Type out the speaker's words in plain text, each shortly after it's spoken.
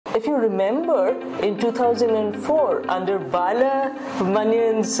you remember, in 2004, under Bala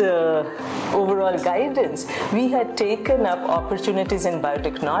Manian's overall guidance, we had taken up opportunities in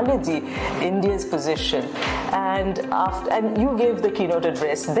biotechnology, India's position, and you gave the keynote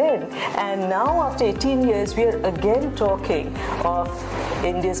address then. And now, after 18 years, we are again talking of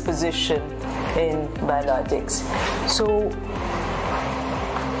India's position in biologics. So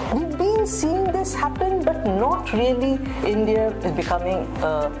we've been seeing this happen, but not really India is becoming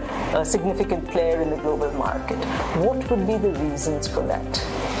a significant player in the global market. What would be the reasons for that?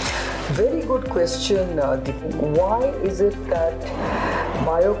 Very good question, Deepu. Why is it that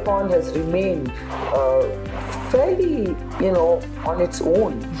Biocon has remained fairly, on its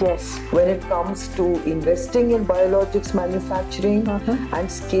own? Yes. When it comes to investing in biologics manufacturing and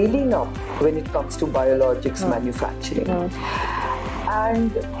scaling up when it comes to biologics manufacturing.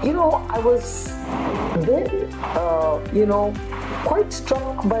 And, I was then, quite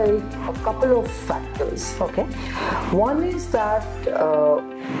struck by a couple of factors. Okay. One is that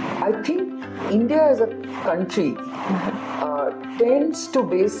I think India as a country tends to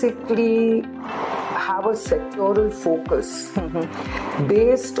basically have a sectoral focus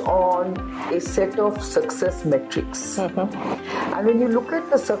based on a set of success metrics. And when you look at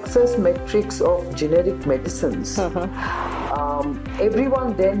the success metrics of generic medicines,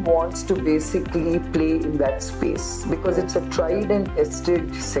 everyone then wants to basically play in that space because it's a tried and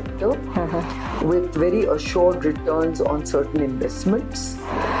tested sector with very assured returns on certain investments.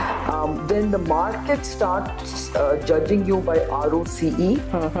 Then the market starts judging you by ROCE,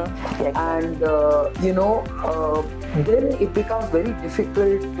 and then it becomes very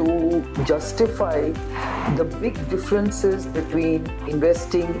difficult to justify the big differences between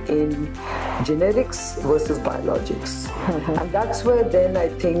investing in generics versus biologics. And that's where then I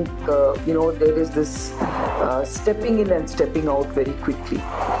think there is this stepping in and stepping out very quickly.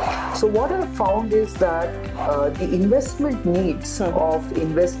 So what I've found is that the investment needs of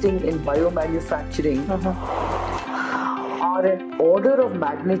investing in biomanufacturing are an order of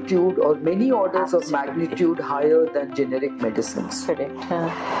magnitude or many orders of magnitude higher than generic medicines.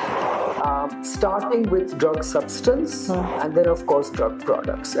 Starting with drug substance and then of course drug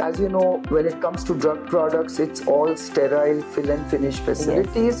products. As you know, when it comes to drug products, it's all sterile fill and finish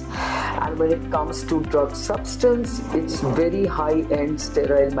facilities. And when it comes to drug substance, it's very high-end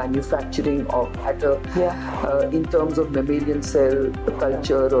sterile manufacturing in terms of mammalian cell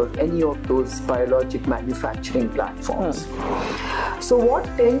culture or any of those biologic manufacturing platforms. So what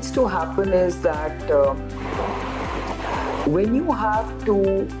tends to happen is that when you have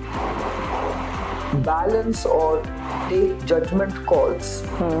to balance or take judgment calls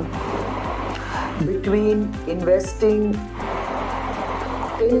between investing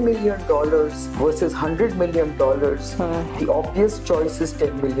 $10 million versus $100 million, the obvious choice is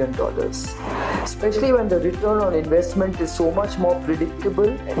 $10 million. Especially when the return on investment is so much more predictable.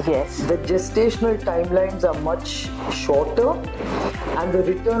 Yes. The gestational timelines are much shorter and the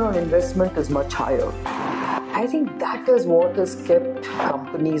return on investment is much higher. I think that is what has kept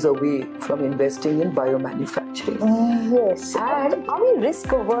companies away from investing in biomanufacturing. Yes. And are we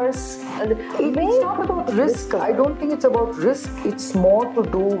risk averse? It's not about risk. I don't think it's about risk. It's more to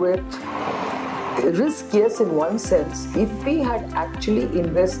do with risk, yes, in one sense. If we had actually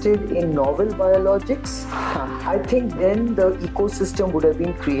invested in novel biologics, I think then the ecosystem would have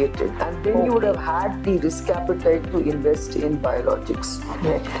been created and then you would have had the risk appetite to invest in biologics.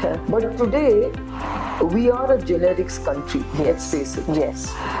 But today, we are a generics country, let's face it.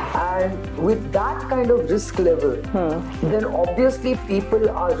 Yes. And with that kind of risk level, then obviously people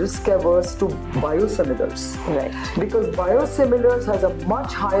are risk averse to biosimilars. Right. Because biosimilars has a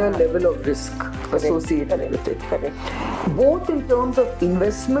much higher level of risk associated with it. Both in terms of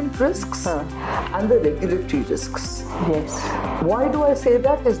investment risks and the regulatory risks. Yes. Why do I say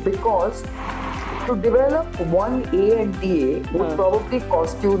that? Is because to develop one ANDA would probably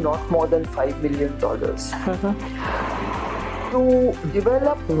cost you not more than $5 million. To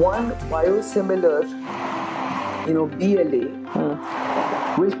develop one biosimilar, BLA,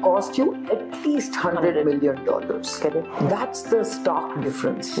 will cost you at least $100 million. That's the stark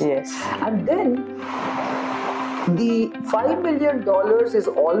difference. Yes. And then the $5 million is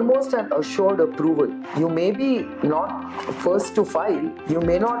almost an assured approval. You may be not first to file, you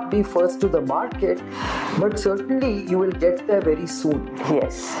may not be first to the market, but certainly you will get there very soon.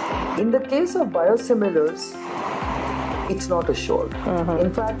 Yes. In the case of biosimilars, it's not assured.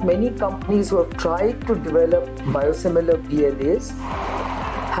 In fact, many companies who have tried to develop biosimilar BLAs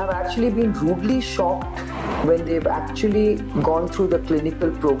have actually been rudely shocked when they've actually gone through the clinical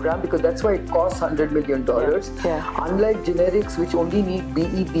program, because that's why it costs $100 million. Unlike generics, which only need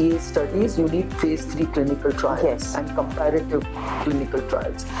BE/BA studies, you need phase 3 clinical trials and comparative clinical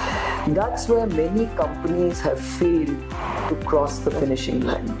trials. That's where many companies have failed to cross the finishing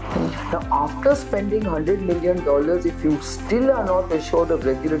line. Now, after spending $100 million, if you still are not assured of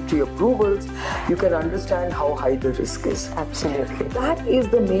regulatory approvals, you can understand how high the risk is. Absolutely. That is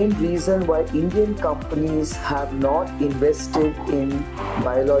the main reason why Indian companies have not invested in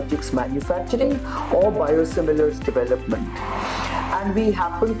biologics manufacturing or biosimilars development. And we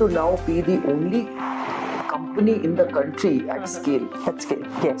happen to now be the only company in the country at scale. At scale,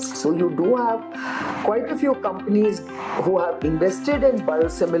 yes. So you do have quite a few companies who have invested in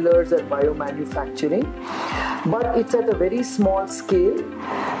biosimilars and biomanufacturing, but it's at a very small scale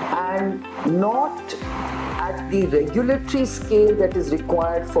and not at the regulatory scale that is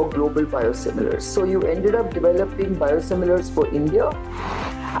required for global biosimilars. So you ended up developing biosimilars for India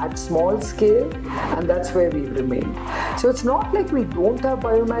at small scale, and that's where we've remained. So it's not like we don't have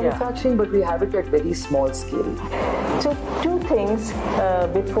biomanufacturing, but we have it at very small scale. So two things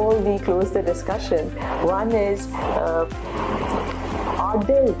before we close the discussion. One is, are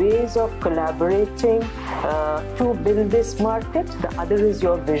there ways of collaborating to build this market? The other is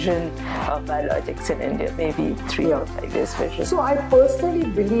your vision of biologics in India, maybe 3 or 5 years vision. So I personally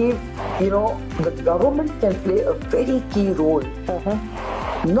believe, the government can play a very key role.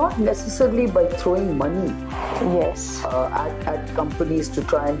 Not necessarily by throwing money at companies to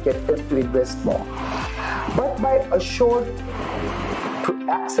try and get them to invest more, but by assured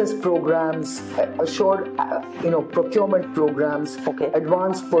access programs, assured procurement programs,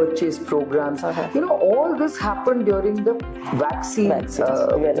 advanced purchase programs. All this happened during the vaccine,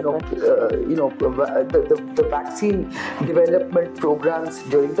 the vaccine development programs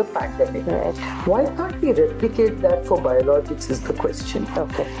during the pandemic. Why can't we replicate that for biologics is the question.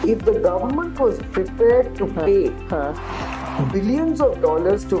 If the government was prepared to pay billions of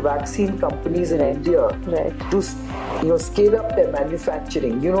dollars to vaccine companies in India to scale up their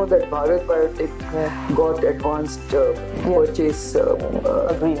manufacturing. You know that Bharat Biotech got advanced purchase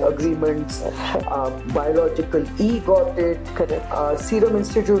agreements. Biological E got it. Serum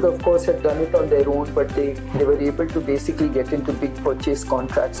Institute, of course, had done it on their own, but they were able to basically get into big purchase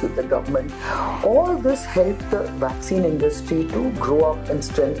contracts with the government. All this helped the vaccine industry to grow up and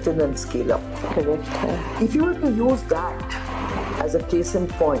strengthen and scale up. If you were to use that as a case in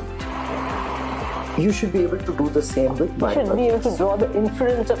point, you should be able to do the same with biologics. You should be able to draw the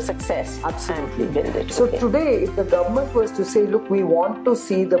inference of success. Absolutely. And build it. So today, if the government was to say, look, we want to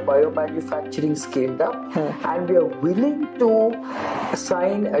see the biomanufacturing scaled up and we are willing to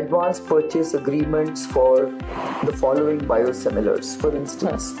sign advanced purchase agreements for the following biosimilars, for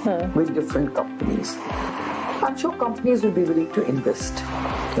instance, with different companies, I'm sure companies will be willing to invest,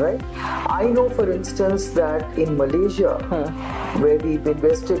 right? I know, for instance, that in Malaysia, where we've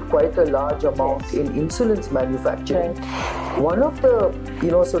invested quite a large amount in insulins manufacturing, one of the,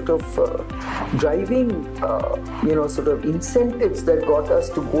 driving, incentives that got us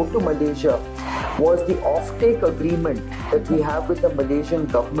to go to Malaysia was the offtake agreement that we have with the Malaysian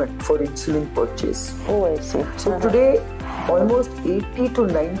government for insulin purchase. Oh, I see. So today, almost 80 to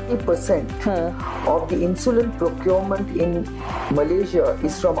 90% of the insulin procurement in Malaysia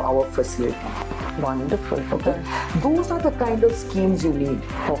is from our facility. Wonderful. Those are the kind of schemes you need.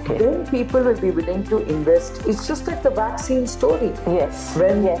 Then people will be willing to invest. It's just like the vaccine story.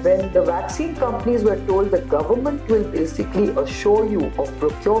 When the vaccine companies were told the government will basically assure you of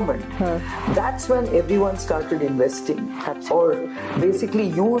procurement, that's when everyone started investing or basically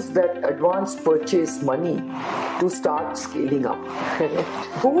use that advanced purchase money to start scaling up.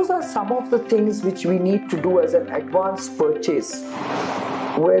 Those are some of the things which we need to do as an advanced purchase,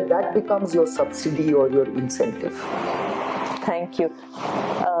 where that becomes your subsidy or your incentive. Thank you.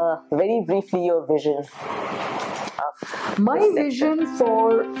 Very briefly, your vision. My vision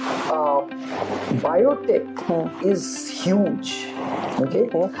for biotech is huge.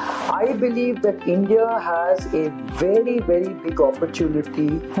 I believe that India has a very, very big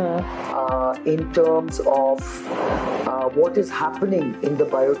opportunity in terms of what is happening in the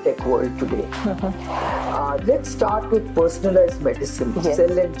biotech world today. Let's start with personalized medicine,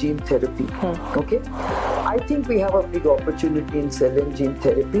 cell and gene therapy. I think we have a big opportunity in cell and gene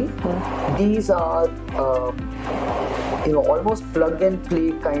therapy. These are almost plug and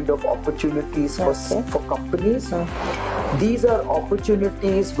play kind of opportunities for companies. These are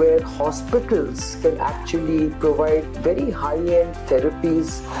opportunities where hospitals can actually provide very high-end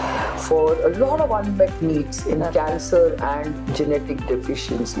therapies for a lot of unmet needs in cancer and genetic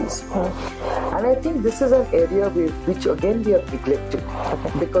deficiencies. And I think this is an area which again we have neglected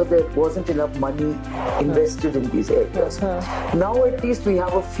because there wasn't enough money invested in these areas. Now at least we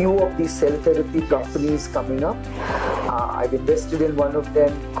have a few of these cell therapy companies coming up. I've invested in one of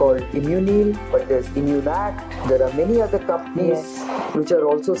them called Immunil, but there's ImmuneAct. There are many other companies which are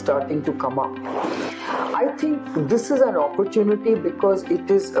also starting to come up. I think this is an opportunity because it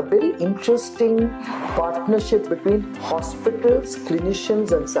is a very interesting partnership between hospitals,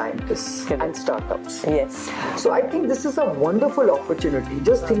 clinicians and scientists and startups. Yes. So I think this is a wonderful opportunity.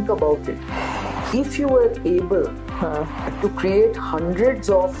 Just think about it. If you were able to create hundreds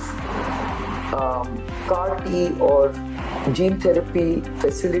of CAR-T or gene therapy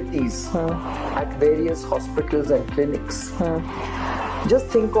facilities at various hospitals and clinics, just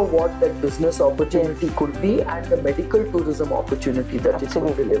think of what that business opportunity could be and the medical tourism opportunity that it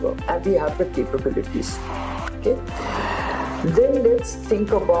could deliver. And we have the capabilities. Okay. Then let's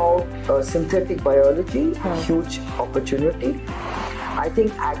think about synthetic biology, huge opportunity. I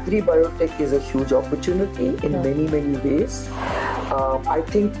think agri-biotech is a huge opportunity in many ways. I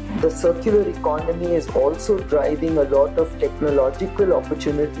think the circular economy is also driving a lot of technological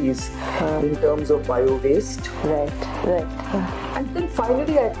opportunities in terms of bio-waste. Right. And then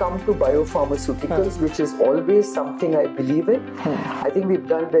finally I come to biopharmaceuticals, which is always something I believe in. I think we've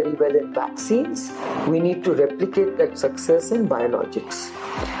done very well in vaccines. We need to replicate that success in biologics.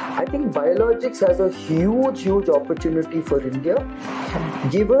 I think biologics has a huge opportunity for India,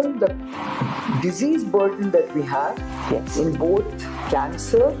 given the disease burden that we have in both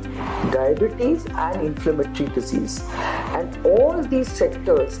cancer, diabetes and inflammatory disease. And all these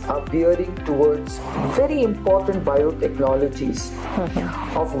sectors are veering towards very important biotechnologies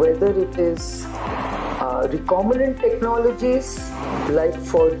of whether it is recombinant technologies like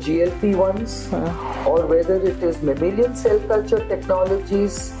for GLP-1s or whether it is mammalian cell culture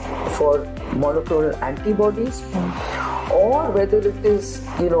technologies for monoclonal antibodies or whether it is,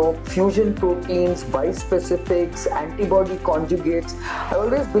 fusion proteins, bispecifics, antibody conjugates. I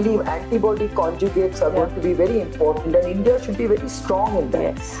always believe antibody conjugates are going to be very important and India should be very strong in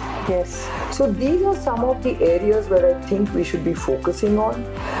that. Yes. So these are some of the areas where I think we should be focusing on.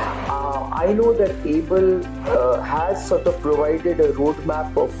 I know that ABLE has sort of provided a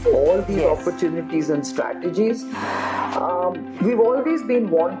roadmap of all these opportunities and strategies. We've always been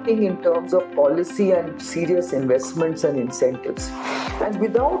wanting in terms of policy and serious investments and incentives. And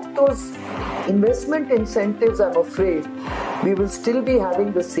without those investment incentives, I'm afraid we will still be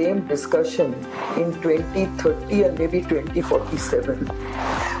having the same discussion in 2030 and maybe 2047.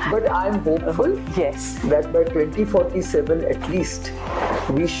 But I'm hopeful that by 2047 at least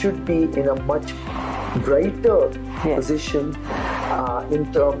we should be in a much brighter position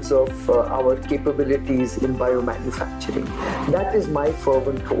in terms of our capabilities in biomanufacturing. That is my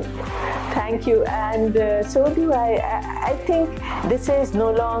fervent hope. Thank you, and so do I. I think this is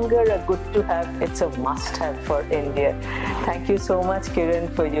no longer a good to have, it's a must have for India. Thank you so much,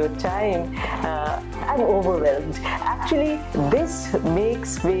 Kiran, for your time. I'm overwhelmed. Actually, this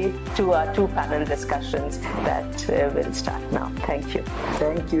makes way to our two panel discussions that will start now. Thank you.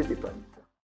 Thank you, Deepan.